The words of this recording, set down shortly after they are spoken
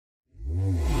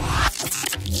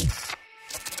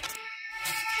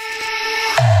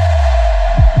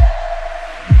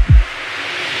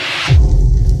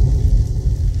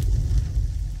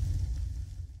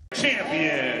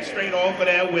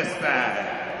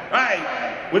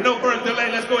With no further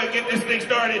delay, let's go ahead and get this thing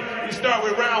started. We start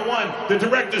with round one, the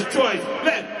director's choice.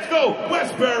 Let's go,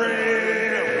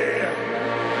 Westbury!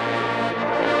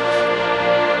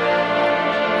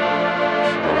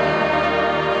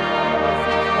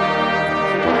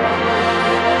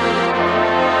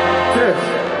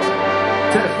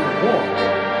 Test 1.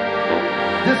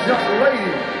 This young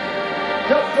lady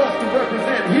helped us to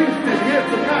represent Houston here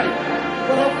tonight,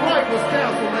 but her flight was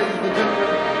canceled, ladies and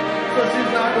gentlemen, so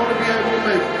she's not going to be able to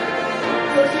make it.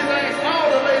 So she's asked all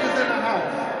the ladies in the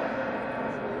house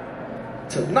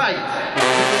tonight.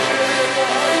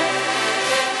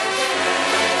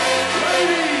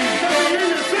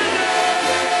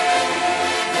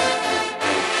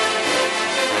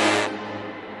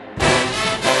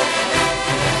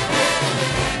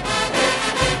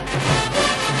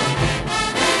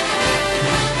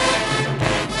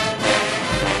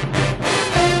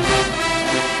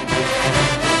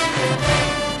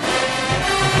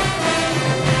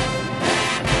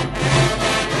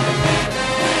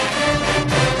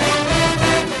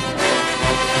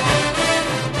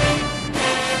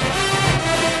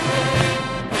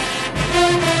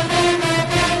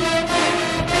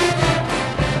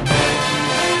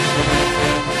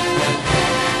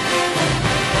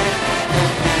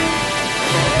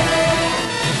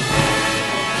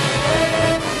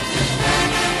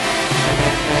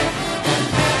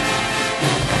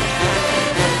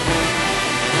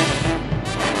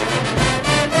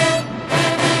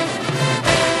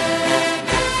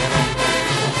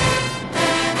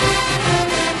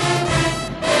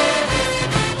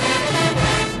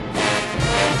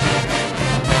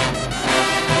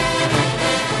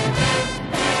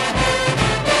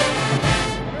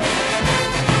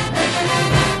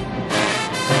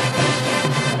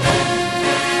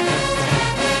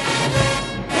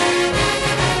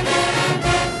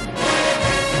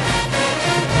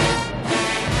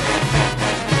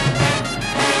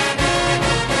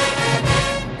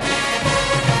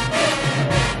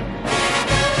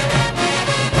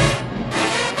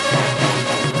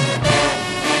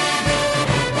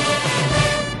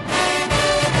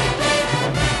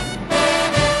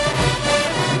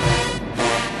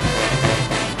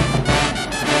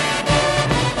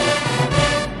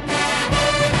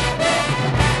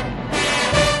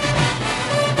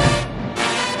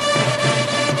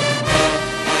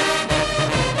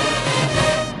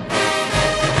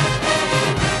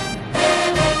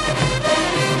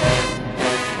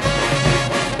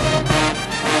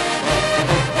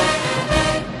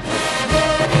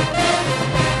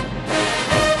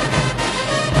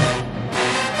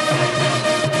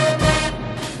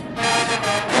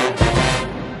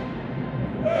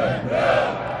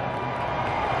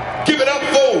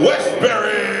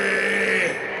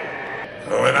 Westbury.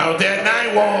 Going out there,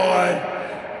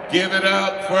 9-1. Give it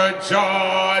up for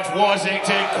George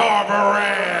Washington Carver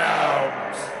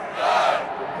Rams.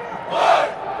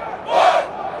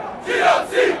 9-1,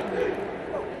 GLC.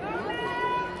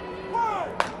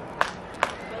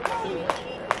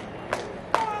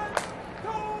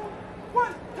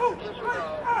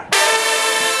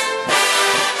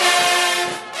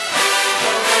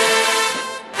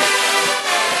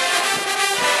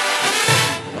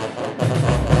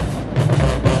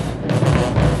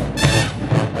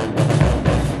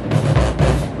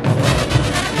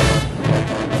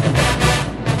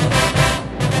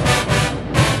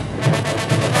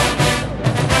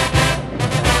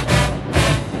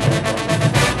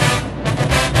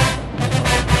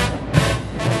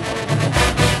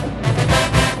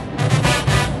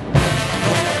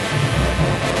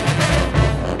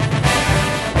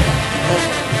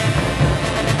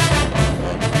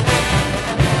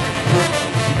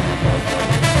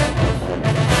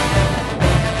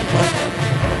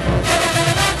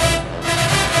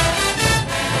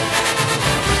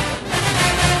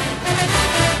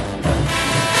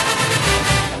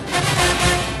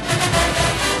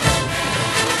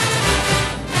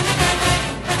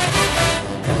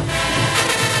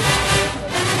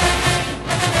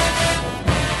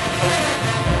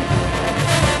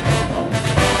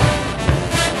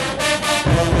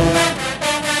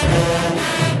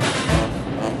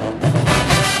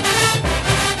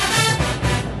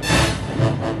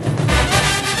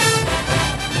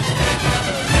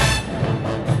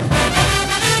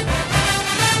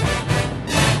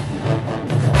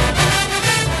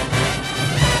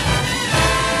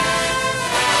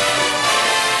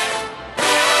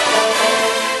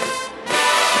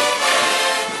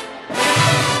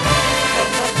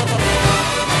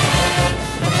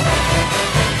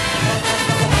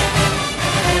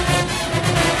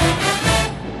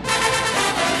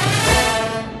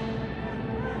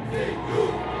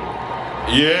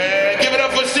 Yeah, give it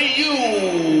up for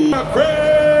CU.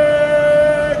 Craigmont.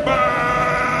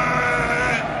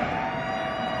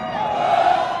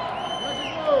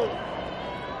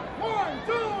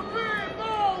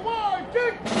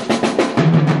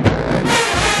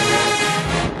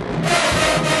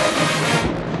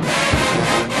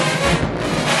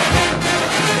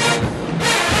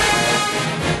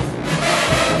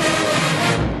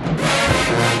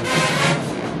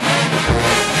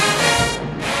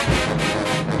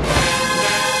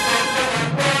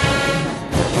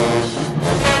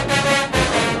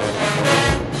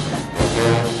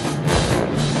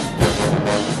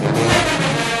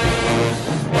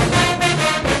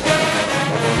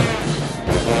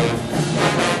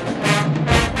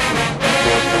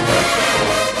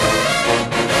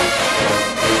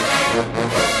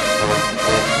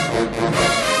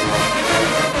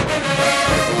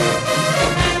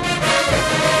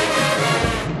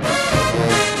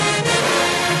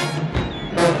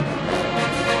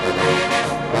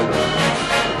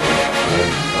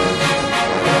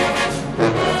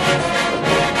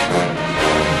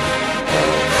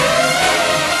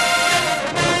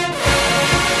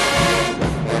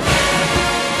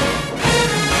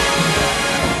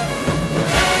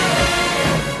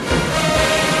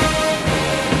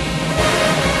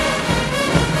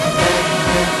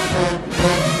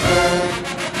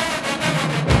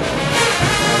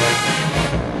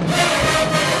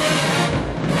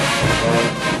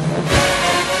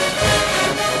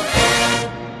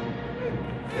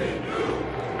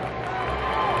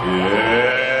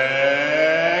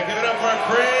 Yeah, give it up for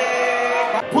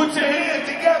Craig. Put your hands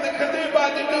together because they're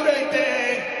about to do their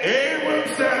thing.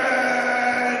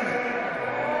 Abramson.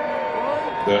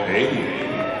 The 80.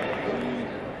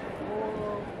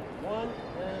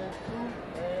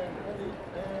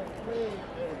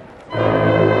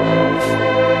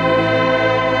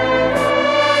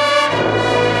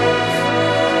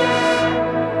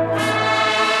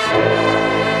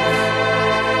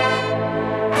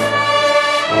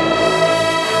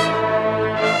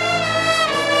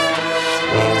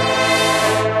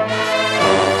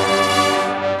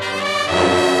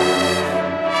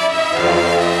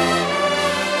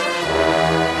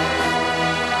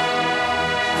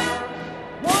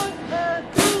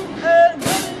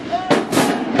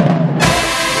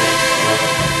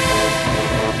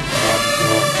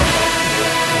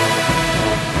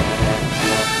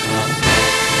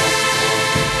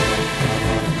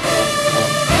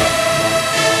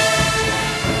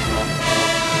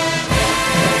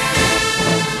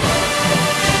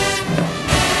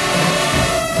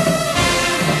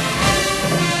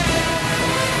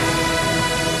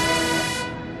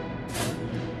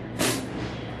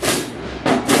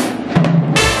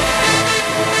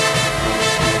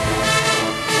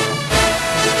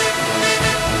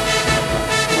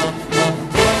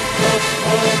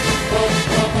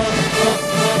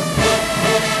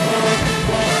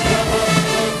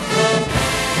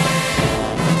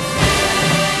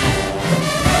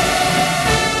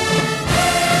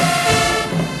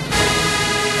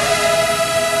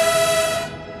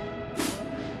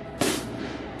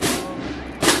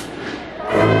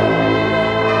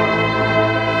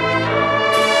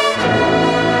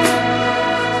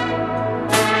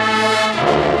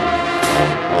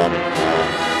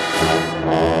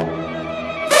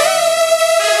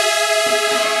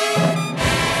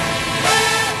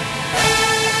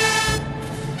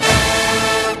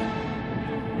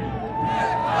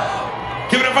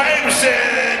 Give it up for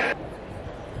Abramson.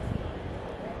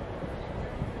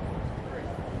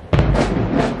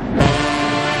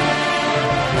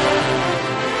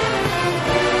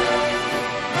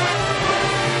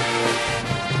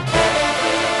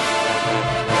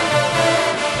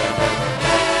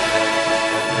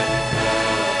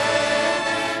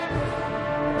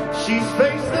 She's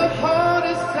faced the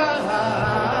hardest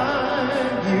time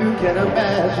you can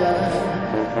imagine.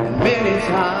 Many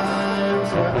times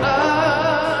her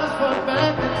eyes were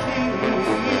back to tears,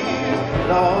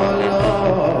 Lord,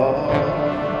 Lord.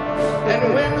 And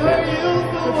when her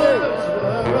youthful words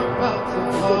were about to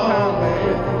fall,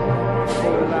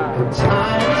 the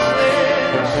time slid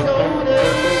her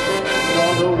shoulders,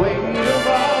 all the weight of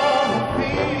all her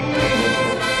fears,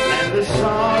 and the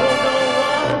sorrow no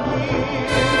one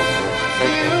hears.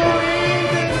 Still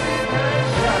rings in her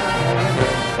shine,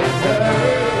 it's her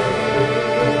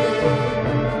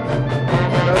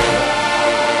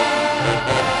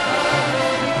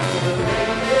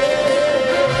the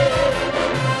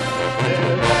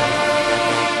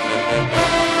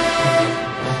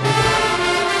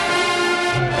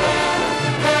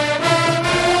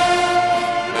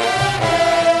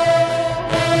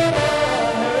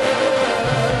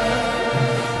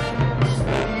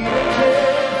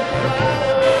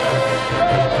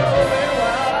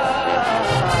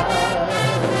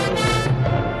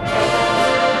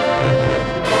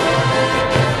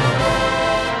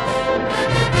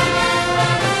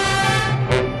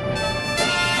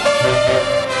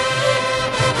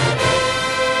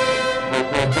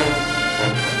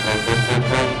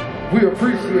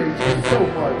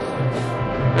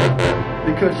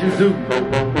because you do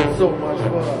so much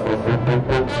for us.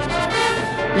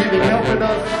 Even helping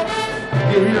us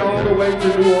get here all the way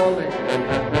to New Orleans.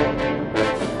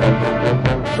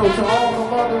 So to all the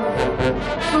mothers,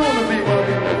 soon-to-be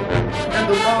mothers, and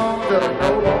the moms that are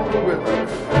no longer with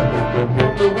us,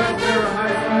 from the Westbury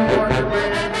High School Marching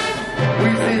Band, we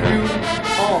send you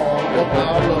all of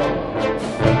our love.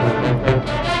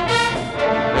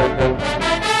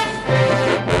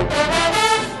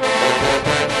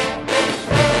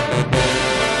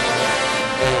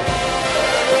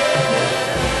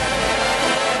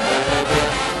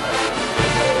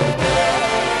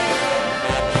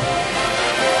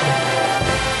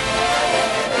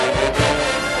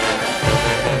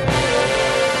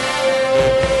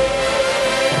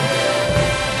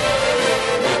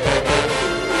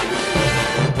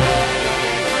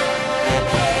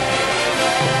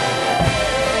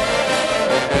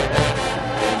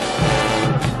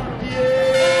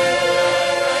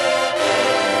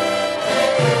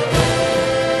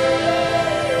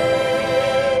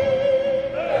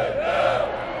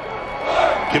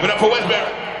 Give it up for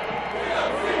Westbury.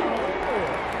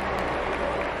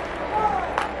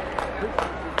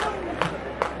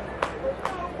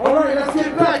 All right, let's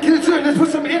get back into it. Let's put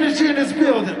some energy in this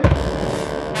building.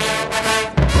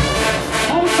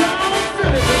 Hometown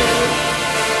Philly, baby.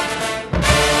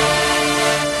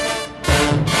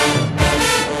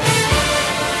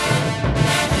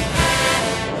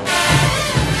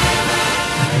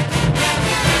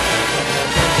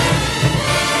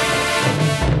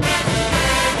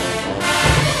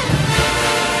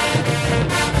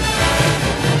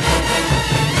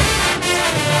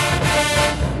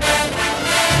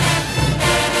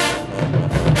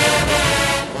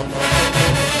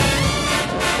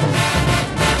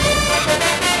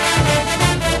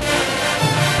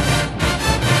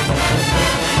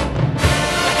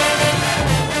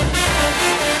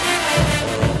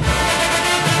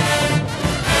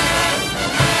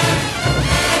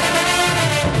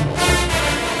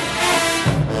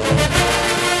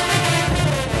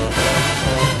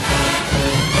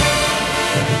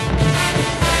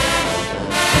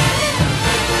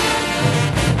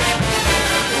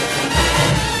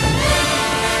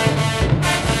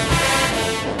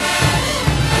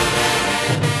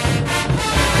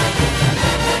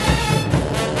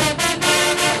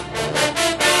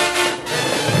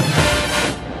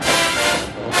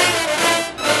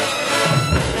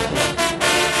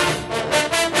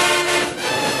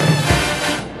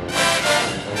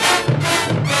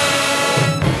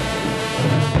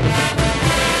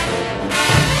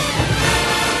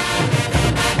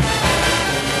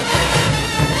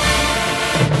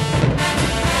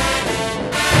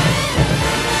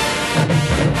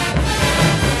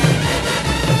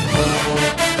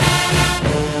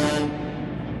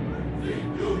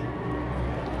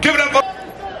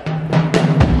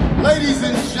 Ladies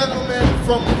and gentlemen,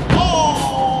 from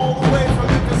all the way from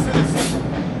Memphis, Tennessee.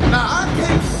 Now, I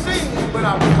can't sing, but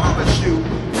I promise you,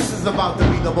 this is about to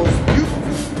be the most beautiful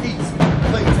piece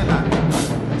played tonight.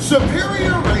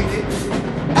 Superior rated,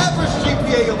 average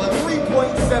GPA of a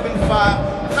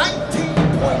 3.75,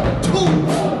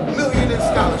 19.2 million in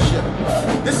scholarship.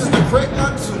 This is the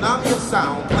Craigmont Tsunami of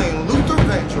Sound playing Luther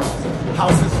Vandross,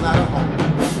 House is Not a Home.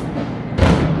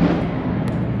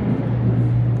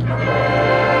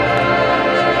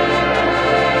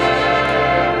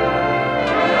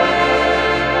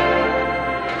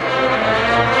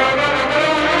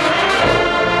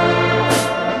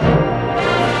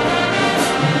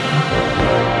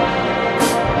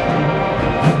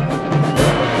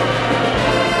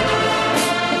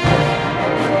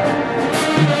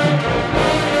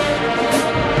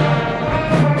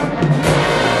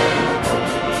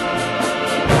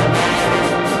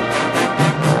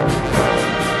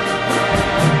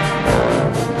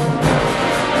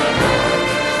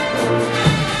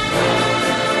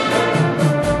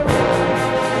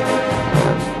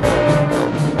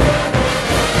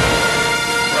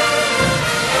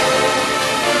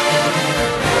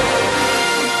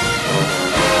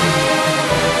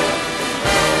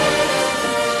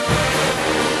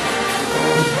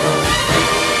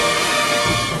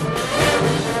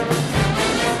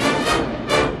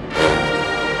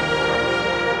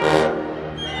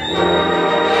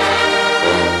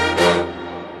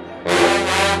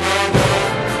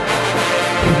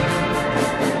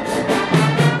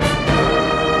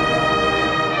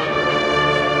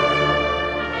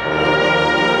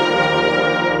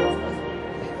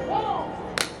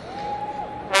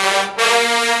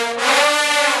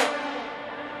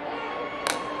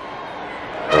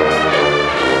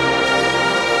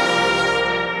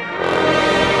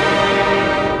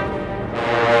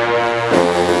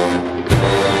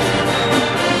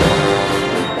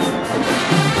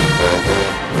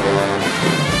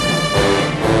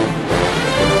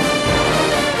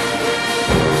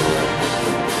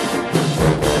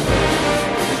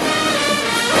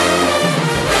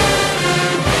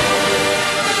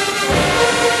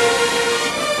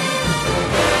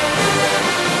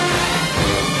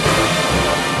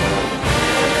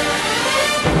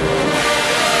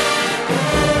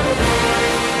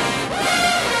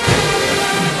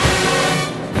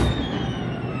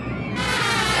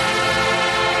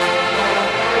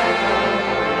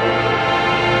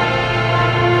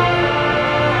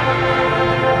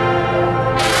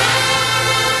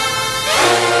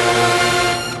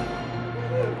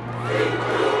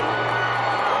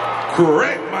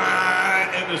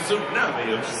 Craigmont and the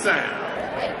tsunami of sound.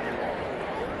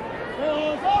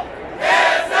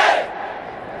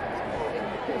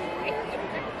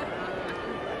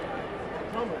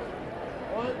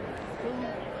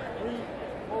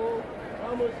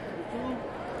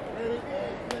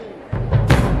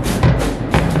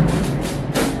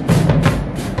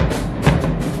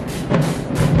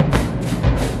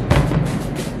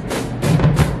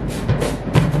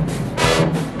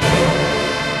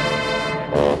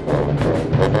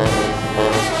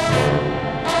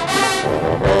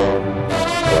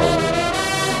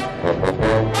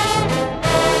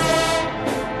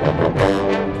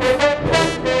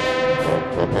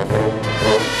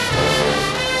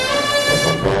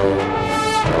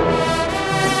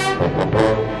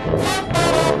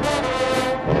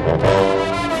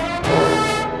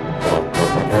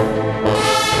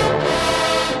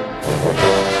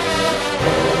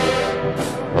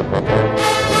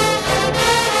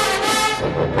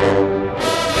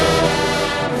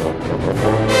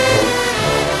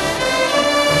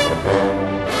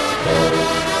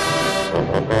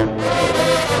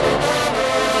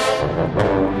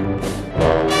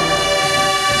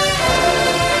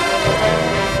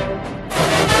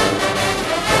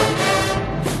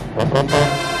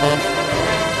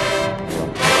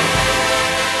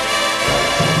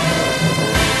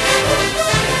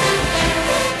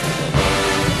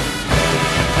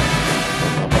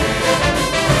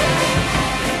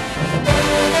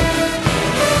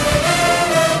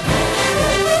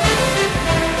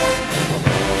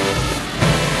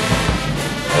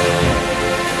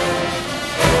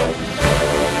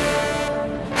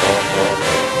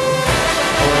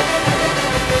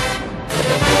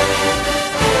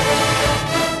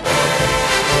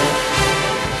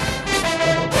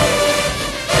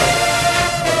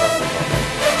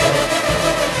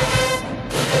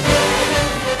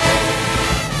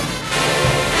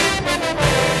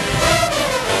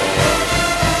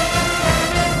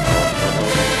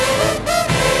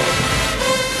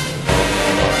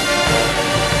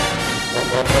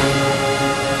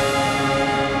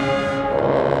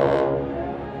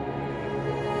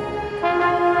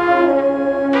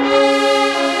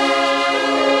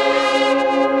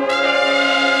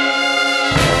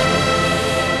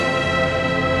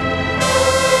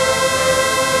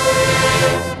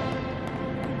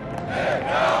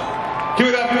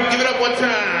 Give it up one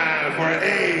time for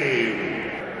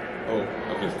Abe. Oh,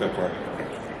 I missed that part.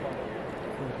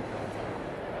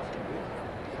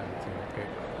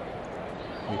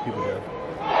 People there.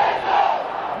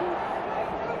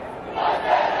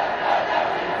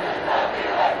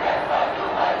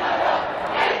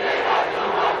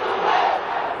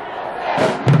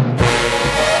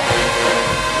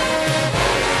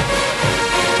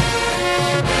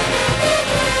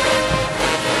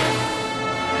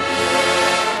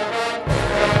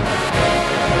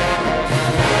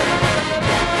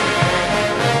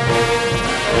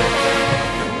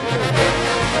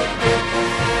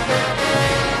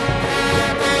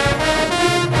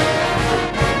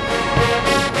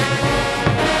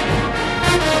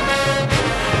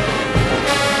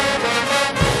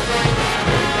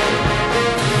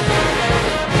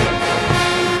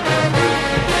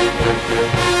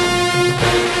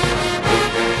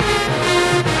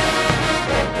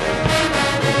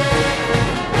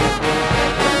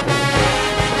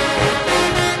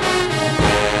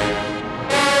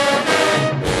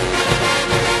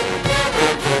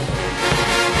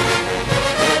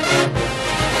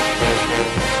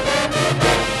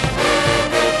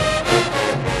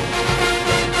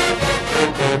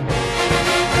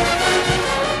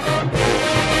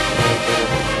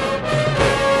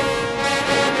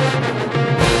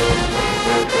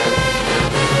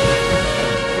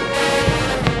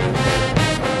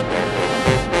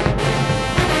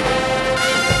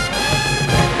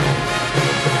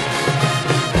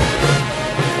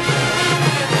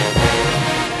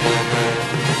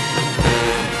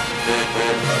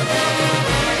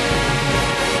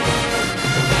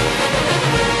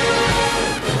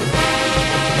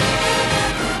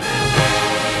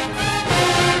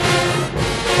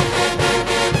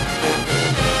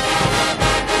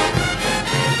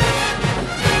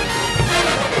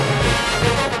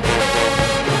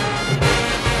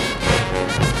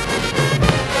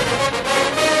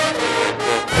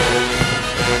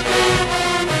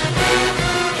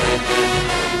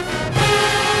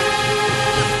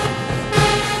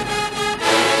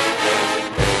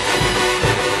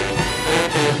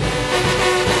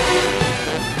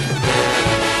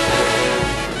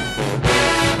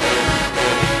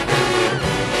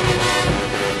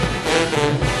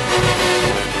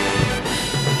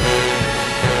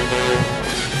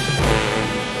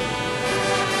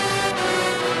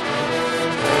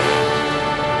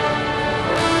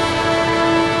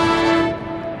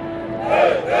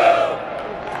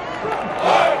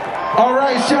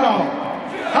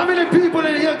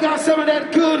 some of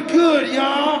that good, good,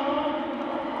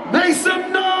 y'all. Make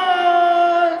some noise.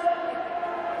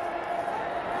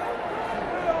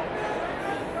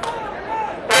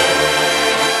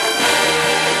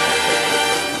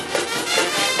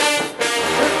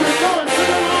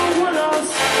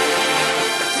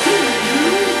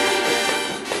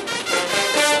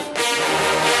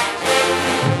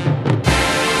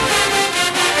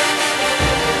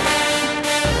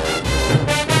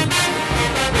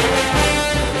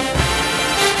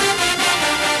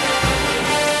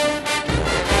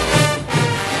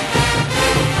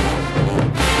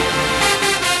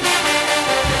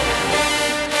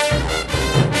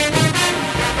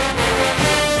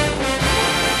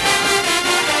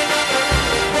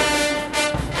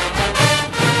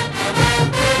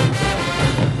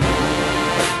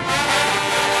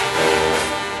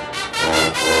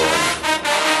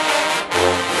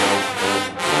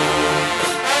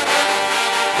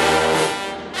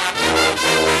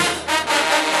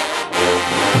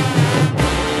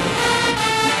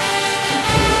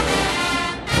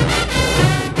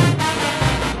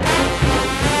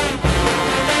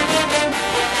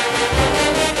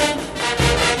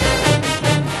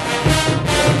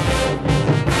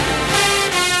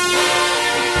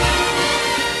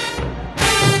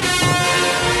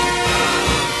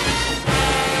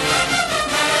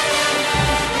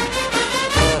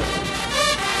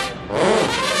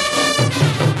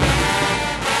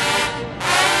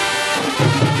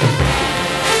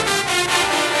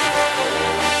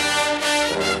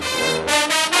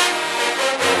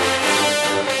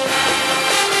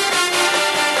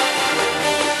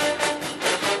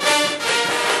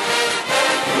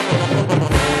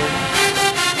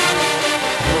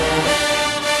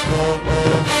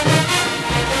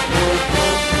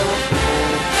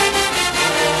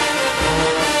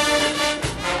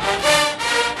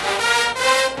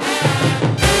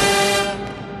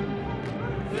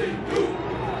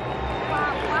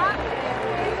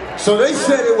 So they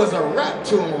said it was a rap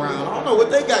tune round. I don't know what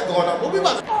they got going on, but we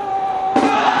about to...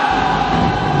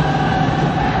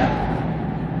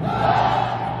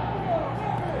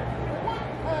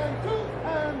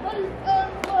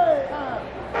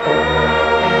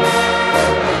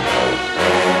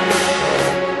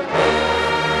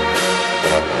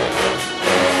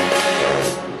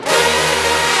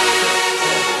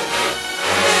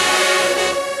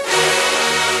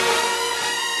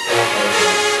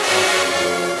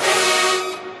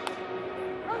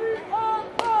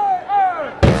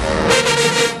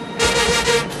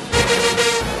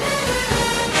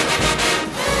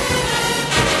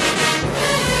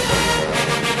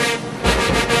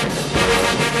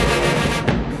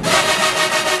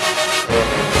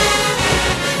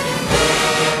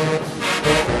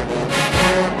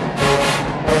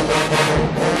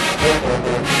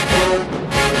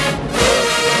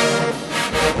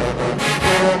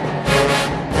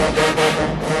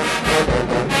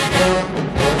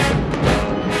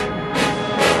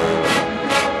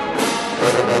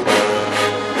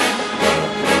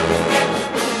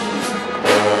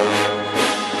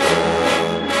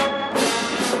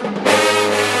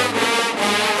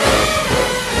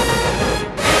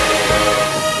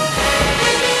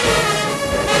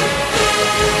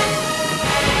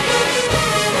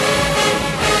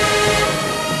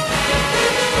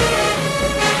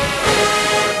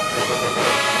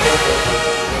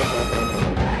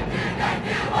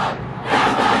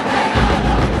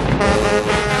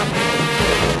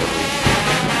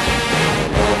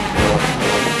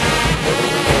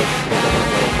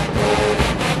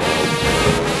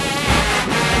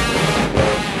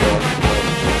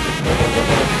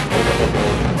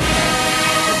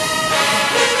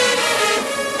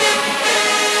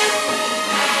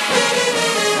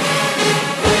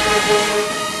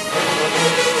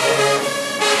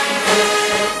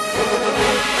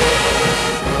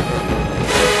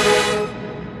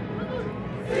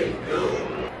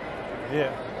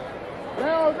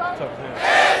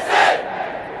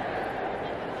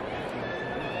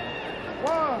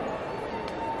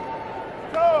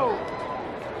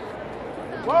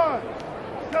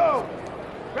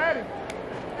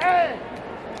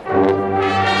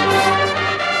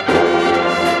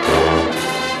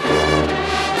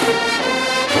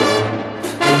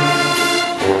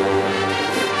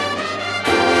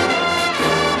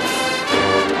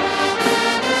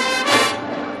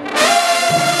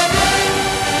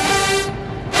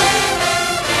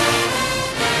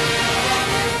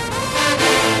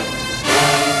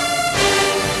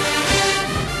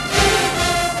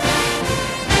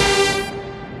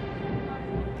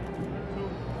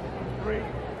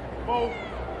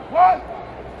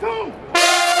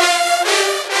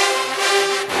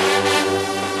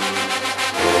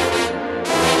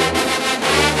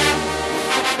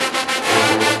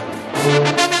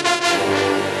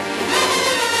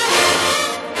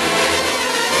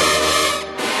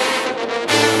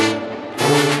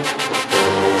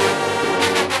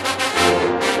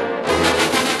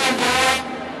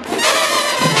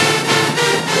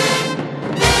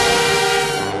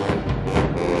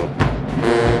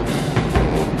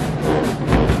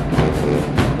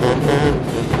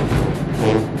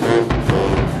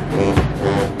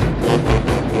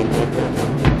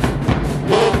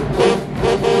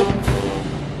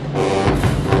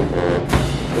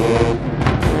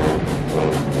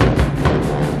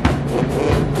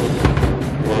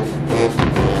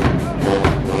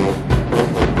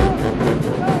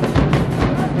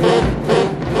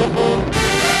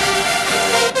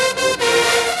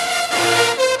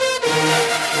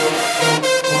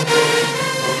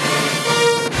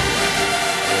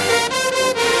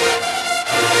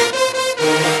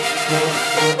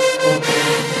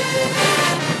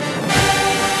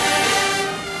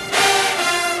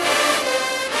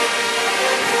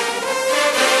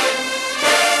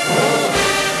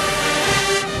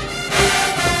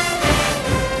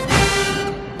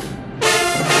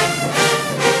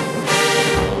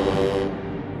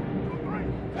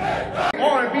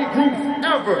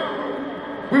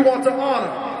 proud to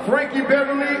honor Frankie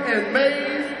Beverly and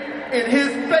Mays in his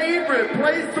favorite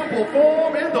place to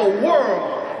perform in the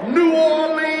world, New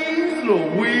Orleans,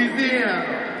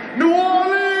 Louisiana. New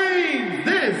Orleans,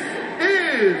 this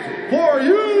is for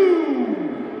you.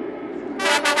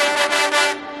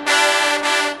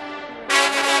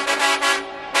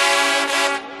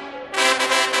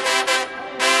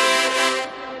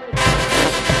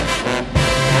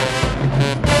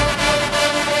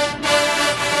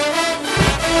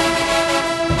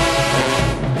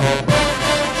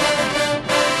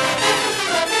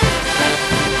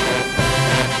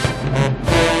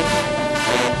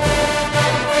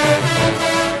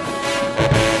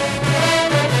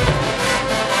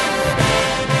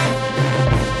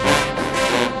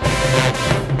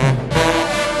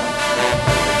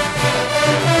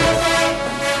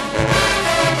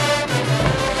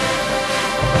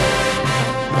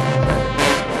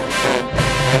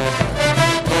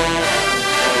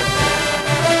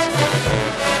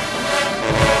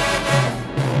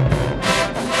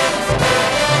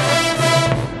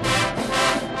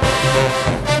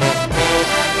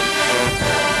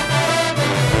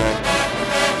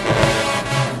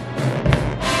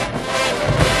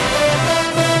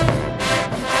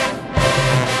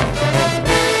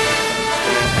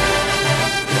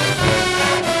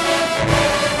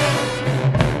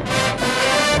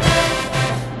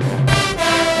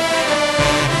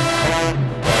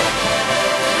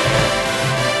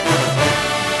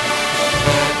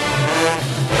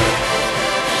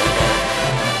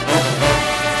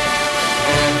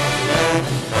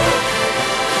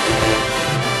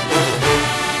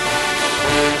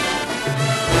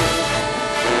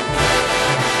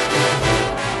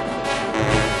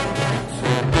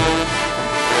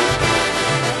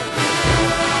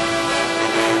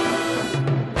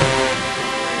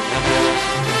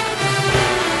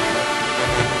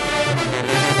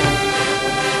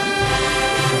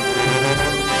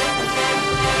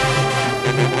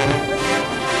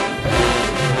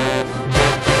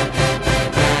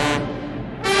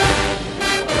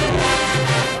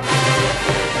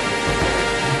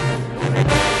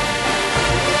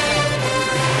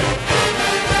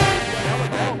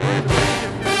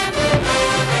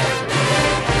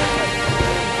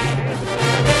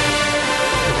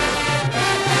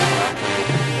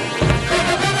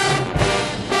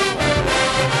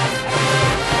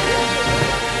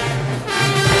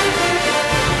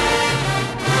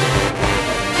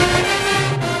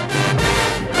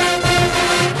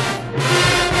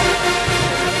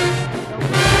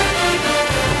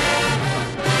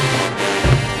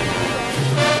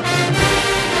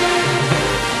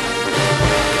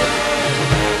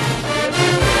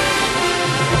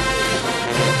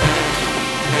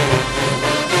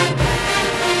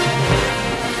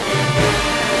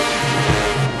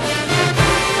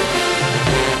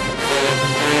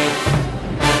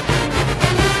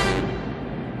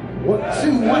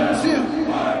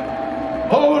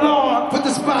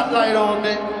 Spotlight on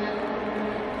it.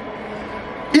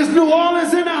 Is New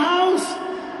Orleans in the house?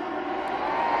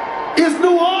 Is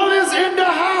New Orleans in the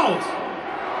house?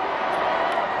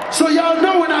 So y'all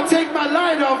know when I take my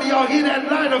light off, y'all hear that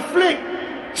lighter flick.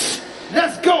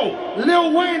 Let's go.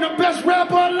 Lil Wayne, the best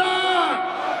rapper alive.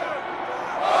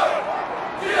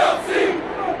 TLC.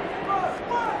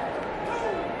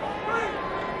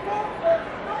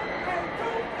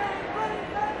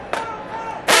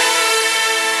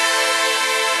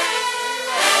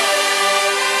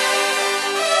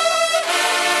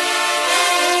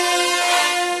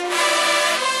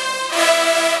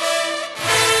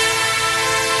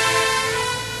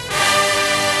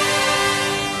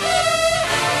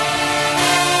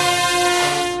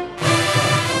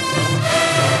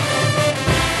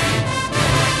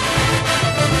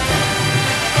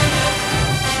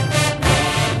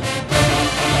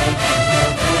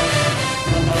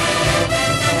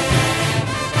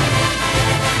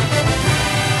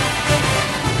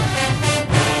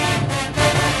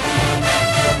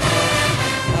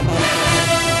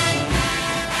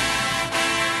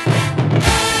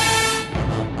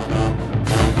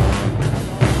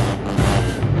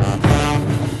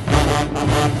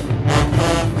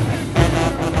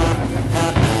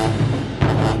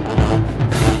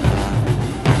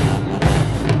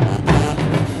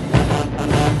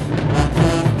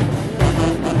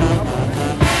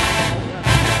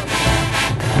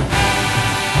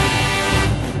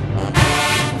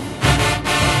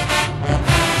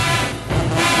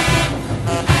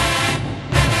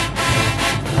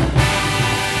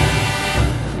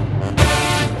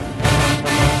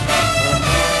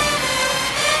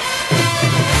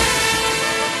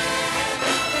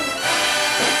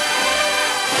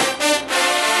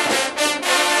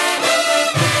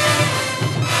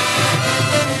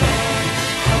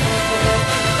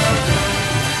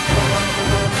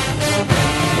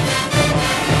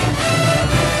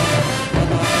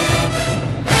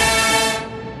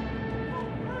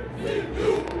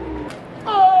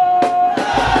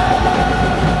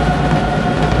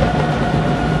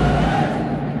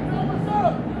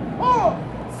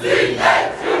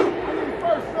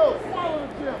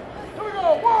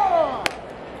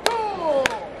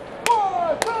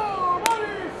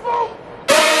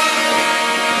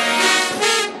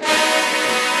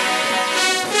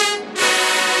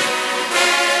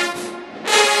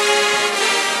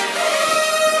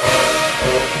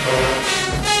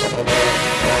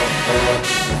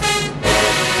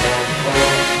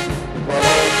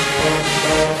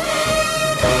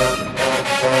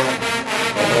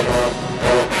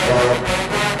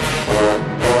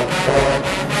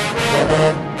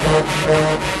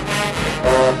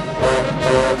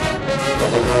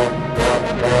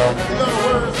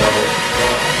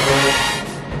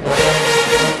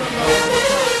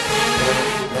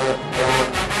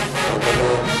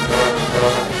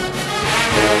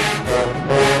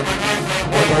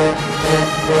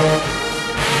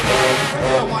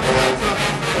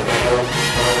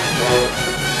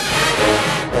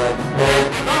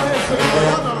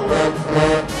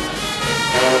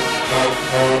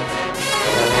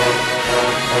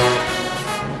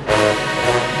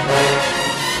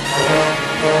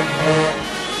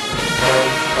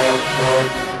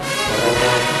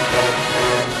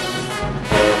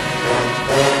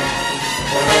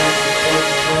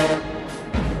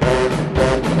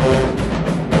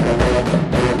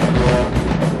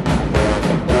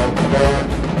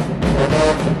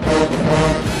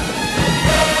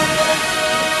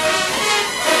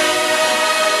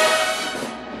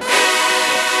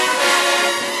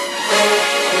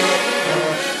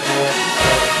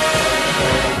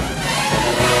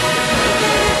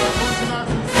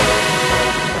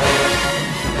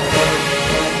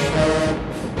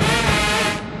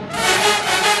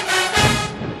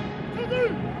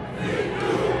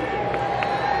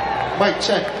 Mic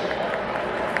check.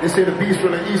 They say the beast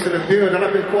from the east of the building.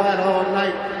 I've been quiet all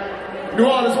night. New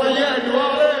Orleans, where you at? New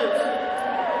Orleans.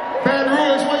 Baton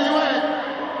Rouge, where you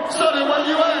at? Southern, where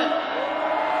you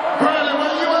at? Berlin,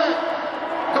 where you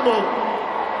at? Come on.